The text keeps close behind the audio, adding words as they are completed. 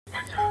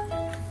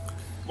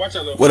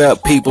What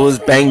up, people? It's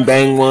Bang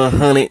Bang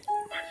 100,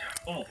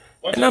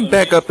 and I'm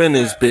back up in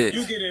this bitch.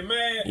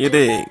 You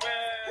dig?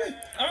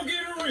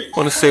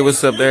 Want to say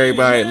what's up to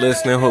everybody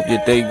listening. Hope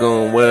your day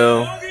going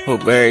well.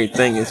 Hope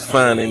everything is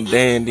fine and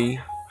dandy.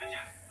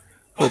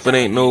 Hope it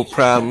ain't no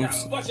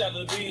problems.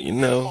 You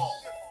know.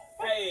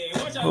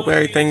 Hope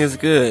everything is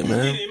good,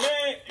 man.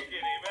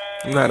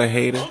 I'm not a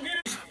hater.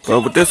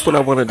 But this is what I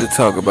wanted to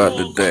talk about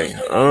today.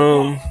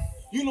 I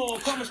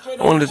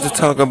wanted to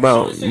talk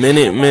about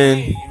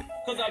Minutemen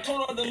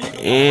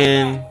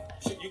and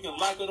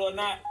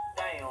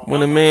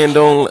when a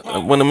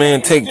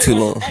man take too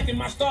long.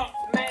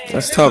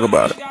 Let's talk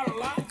about it.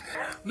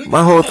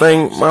 My whole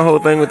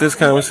thing with this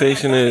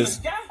conversation is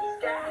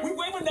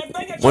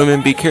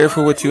women, be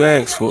careful what you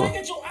ask for.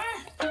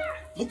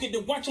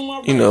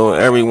 You know,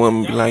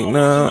 everyone be like,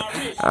 nah,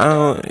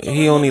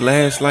 he only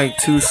lasts like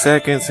 2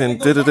 seconds and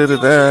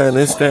da-da-da-da-da and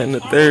this, that, and the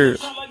third.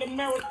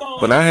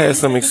 But I had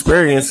some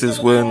experiences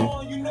when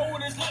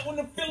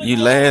you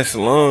last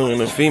long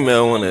and a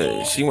female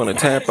wanna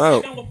tap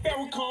out.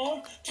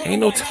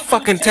 Ain't no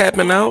fucking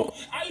tapping out.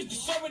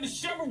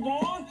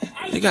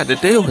 You got to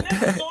deal with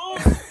that.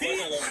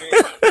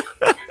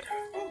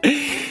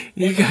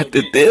 You got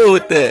to deal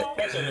with that.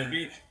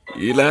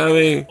 You know what I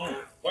mean?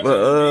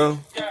 But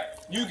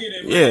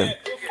yeah.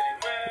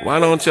 Why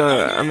don't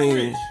y'all? I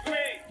mean,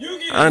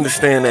 I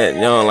understand that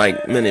y'all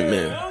like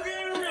Minutemen,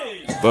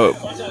 but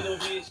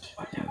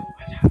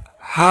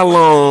how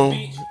long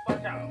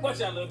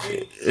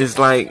is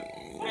like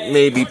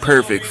maybe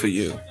perfect for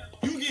you?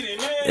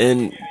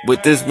 And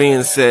with this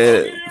being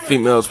said,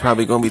 females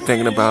probably gonna be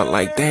thinking about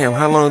like, damn,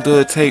 how long do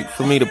it take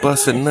for me to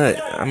bust a nut?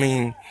 I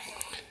mean,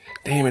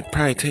 damn, it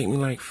probably take me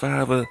like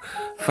 5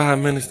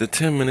 minutes to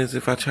 10 minutes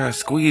if I try to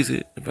squeeze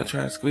it. If I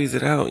try to squeeze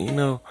it out, you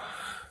know.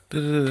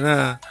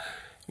 Da-da-da-da.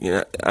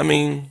 Yeah, I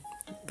mean,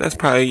 that's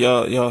probably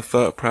y'all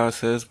thought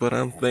process, but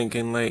I'm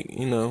thinking like,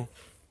 you know,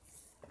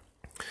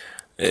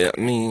 I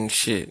mean,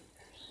 shit.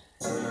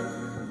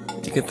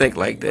 You can think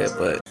like that,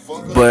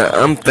 but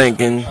I'm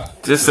thinking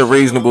just a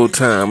reasonable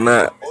time,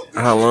 not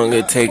how long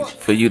it take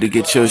for you to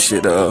get your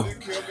shit off.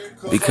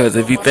 Because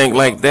if you think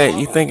like that,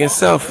 you thinking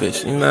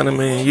selfish. You know what I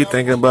mean? You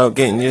thinking about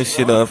getting your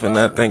shit off and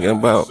not thinking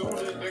about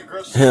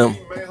him.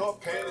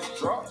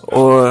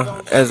 Or,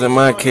 as in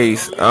my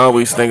case, I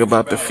always think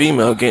about the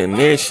female getting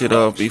their shit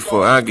off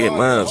before I get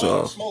mine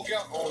off.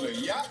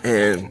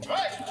 And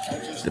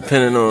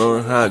depending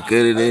on how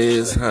good it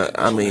is,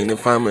 I mean,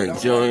 if I'm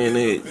enjoying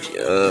it,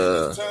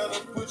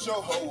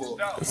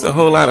 it's a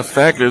whole lot of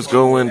factors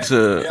go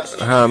into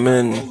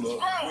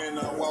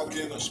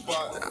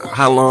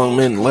how long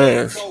men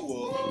last.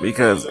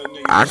 Because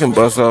I can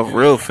bust off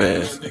real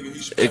fast.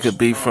 It could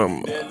be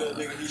from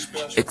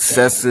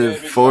excessive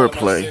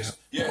foreplay,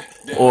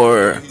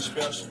 or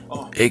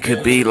it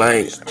could be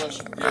like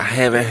I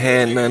haven't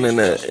had none in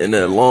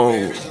a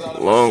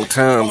long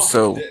time.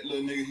 So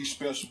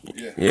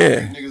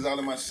yeah,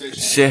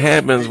 shit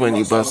happens when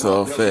you bust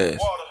off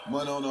fast.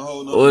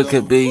 Or it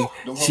could be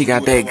she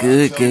got that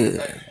good.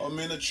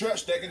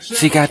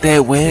 She got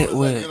that wet.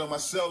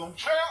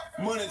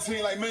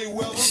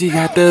 She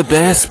got the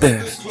best.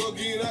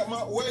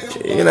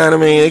 You know what I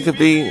mean? It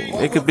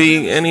could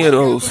be any of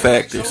those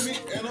factors.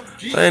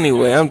 But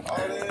anyway,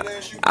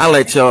 I'll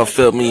let y'all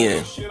fill me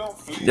in.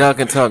 Y'all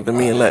can talk to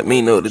me and let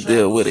me know the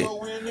deal with it.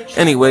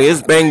 Anyway,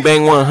 it's Bang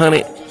Bang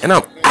 100, and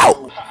I'm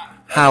out.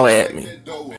 Holla at me.